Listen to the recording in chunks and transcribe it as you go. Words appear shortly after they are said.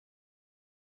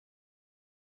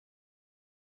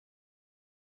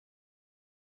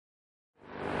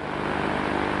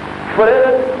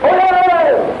Fred,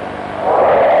 oye!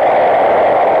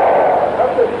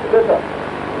 That's a bit better.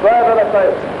 Try another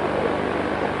time.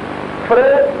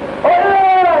 Fred,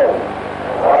 oye!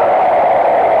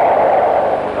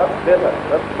 That's better.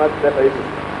 That's much better, isn't it?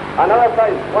 Another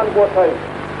time. One more time.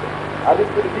 And it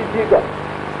will be bigger.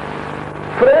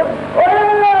 Fred,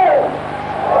 oye!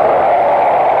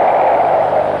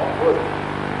 Good.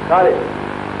 Saleh.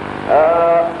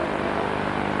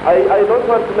 I don't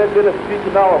want to make any speech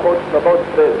now about Fred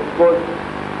because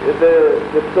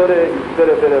the story is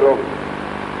very, very wrong.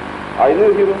 I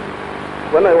knew him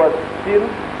when I was 15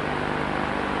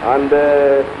 and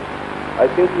I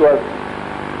think he was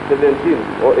 17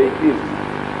 or 18.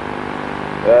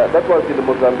 That was in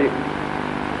Mozambique.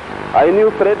 I knew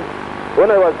Fred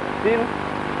when I was 15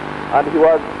 and he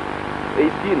was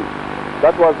 18.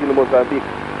 That was in Mozambique.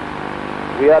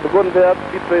 We had gone there to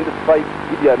be trained to fight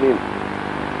Idi Amin.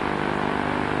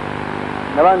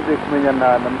 Nabanje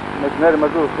kumenyana na General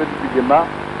Major Fc-Rwigema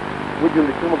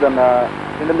w'igihumbi kimwe magana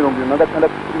cyenda mirongo irindwi na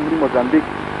gatandatu muri Mozambique.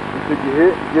 Icyo gihe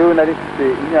yewe nari mfite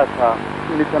imyaka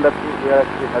 16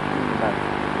 yarasize na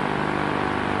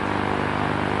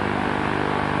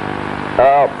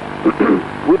 18.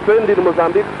 We trained in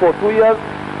Mozambique for 2 years.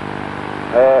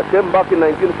 Came back in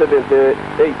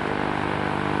 1978.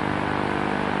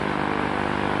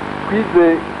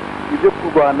 Twize ibyo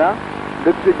kurwana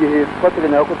ndetse icyo gihe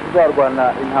twateganyaga ko tuzarwana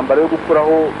intambara yo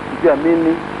gukuraho Idi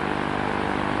Amin.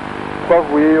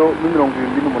 Twavuyeyo muri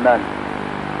 78.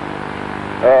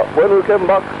 When we came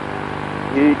back,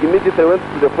 he immediately went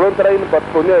to the front line, but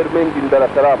for me I remained in Dar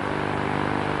es Salaam.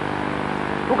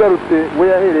 Tugarutse we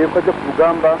yahereye ko ajya ku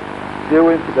rugamba,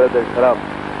 yewe nsigara Dar es Salaam.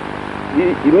 He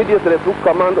immediately took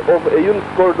command of a unit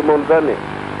called Monzane.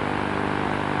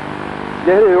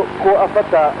 Yahereye ko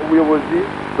afata ubuyobozi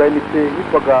bwa unité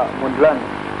yitwaga Monzane.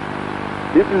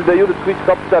 This is the unit which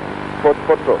captured Fort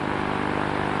Poto.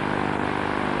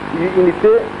 Iyi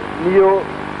unité niyo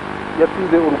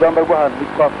yatsinze urugamba rw'ahantu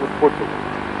hitwa Fort Poto.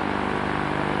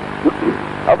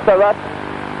 After that,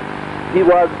 he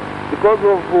was, because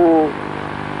of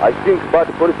I think bad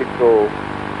politics, so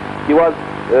he was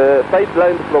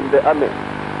sidelined from the army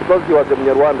because he was a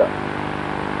Munyarwanda.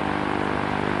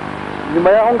 Nyuma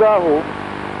y'aho ngaho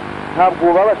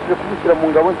ntabwo babashije kumushyira mu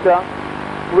ngabo nshya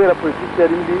kubera politiki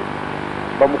yari mbi,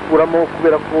 bamukuramo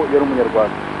kubera ko yari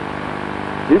Umunyarwanda.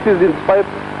 This is in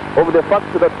spite of the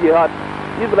fact that he had,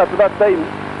 even at that time,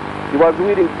 he was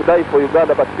willing to die for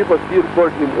Uganda, but people still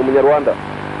called him Umunyarwanda.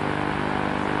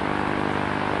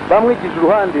 Bamwigije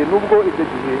uruhande nubwo icyo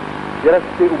gihe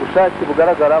yarafite ubushake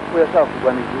bugaragara ko yashaka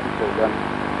kurwana igihugu cya Uganda.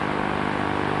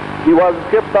 He was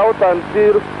kept out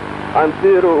until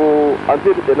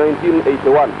the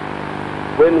 1981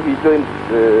 when he joined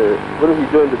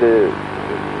the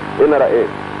NRA.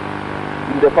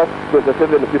 In the first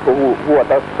 27 people who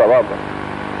attacked Kabamba.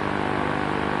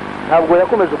 Ntabwo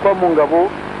yakomeje kuba mu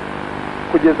ngabo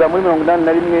kugeza muri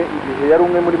 81 igihe yari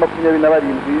umwe muri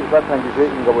 27 batangije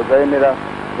ingabo za NRA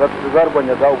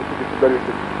zarwanyaga ubutegetsi bwari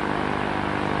bufite.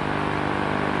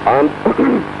 And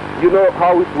you know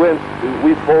how it went.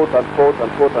 We fought and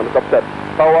captured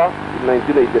power in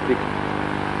 1986.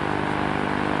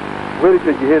 Where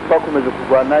icyo gihe twakomeje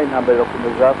kurwana, intambara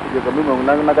irakomeza kugeza muri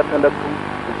 86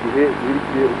 igihe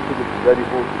birikiye ubutegetsi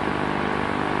bwariho.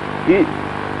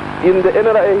 In the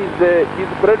NRA,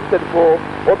 he's credited for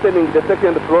opening the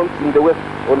second front in the West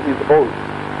on his own.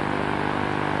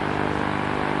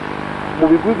 Mu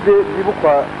bigwi bye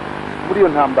byibukwa muri iyo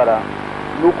ntambara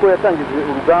nuko yatangije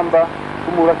urugamba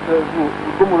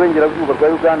rwo mu burengerazuba rwa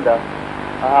Uganda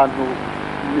ahantu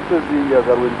mu misozi ya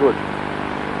Rwigema.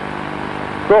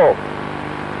 So,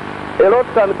 a lot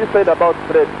can be said about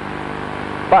Fred,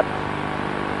 but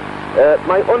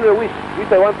my only wish,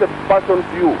 which I wanted to pass on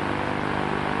to you,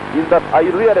 is that I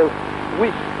really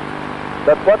wish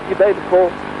that what he died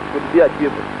for would be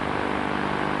achieved.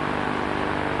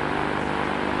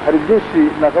 Hari byinshi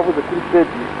nakavuze kuri Fred,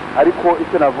 ariko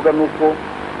icyo navuga nuko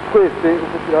twese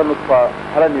uko turi hano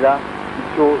twaharanira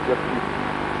icyo yatwize.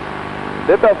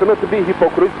 Let us not be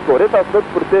hypocritical. Let us not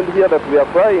pretend here that we are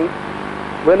crying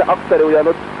when actually we are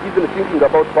not even thinking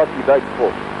about what he died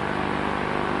for.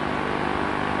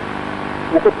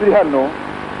 Uko turi hano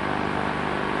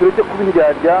tureke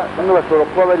kubindyarya, bamwe bashobora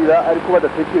kuba barira ariko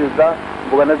badatekereza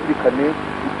ngo banazirikane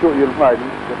icyo iyo ntwari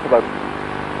yasobanuye.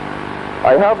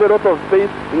 I have a lot of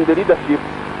faith in the leadership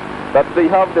that they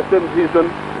have the same vision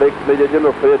like Major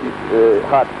General Fred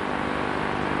had.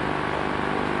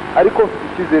 Ariko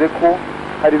icyizere ko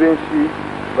hari benshi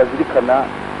bazirikana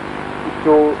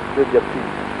icyo Fred yapfuye.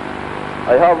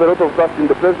 I have a lot of trust in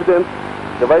the President,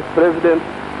 the Vice President,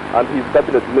 and his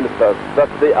cabinet ministers that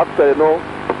they actually know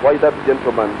why that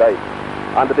gentleman died,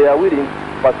 and they are willing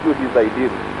to pursue his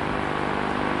ideals.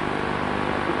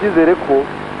 Icyizere ko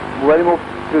mu barimo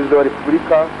perezida wa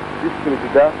repubulika, visi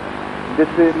perezida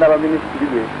ndetse n'abaminisitiri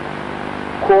be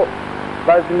ko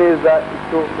bazi neza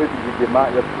icyo Fred Rwigema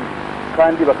yapfuye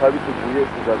kandi bakaba biteguye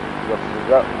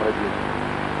kuzakomeza umurage.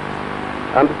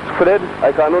 And Fred,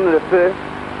 I can only say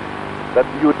that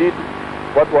you did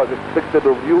what was expected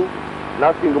of you,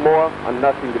 nothing more and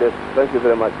nothing less. Thank you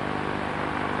very much.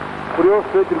 Kuri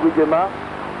Fred Rwigema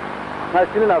nta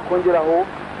kintu nakongeraho,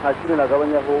 nta kintu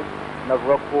nagabanyaho,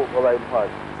 navuga ko wabaye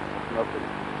intwari.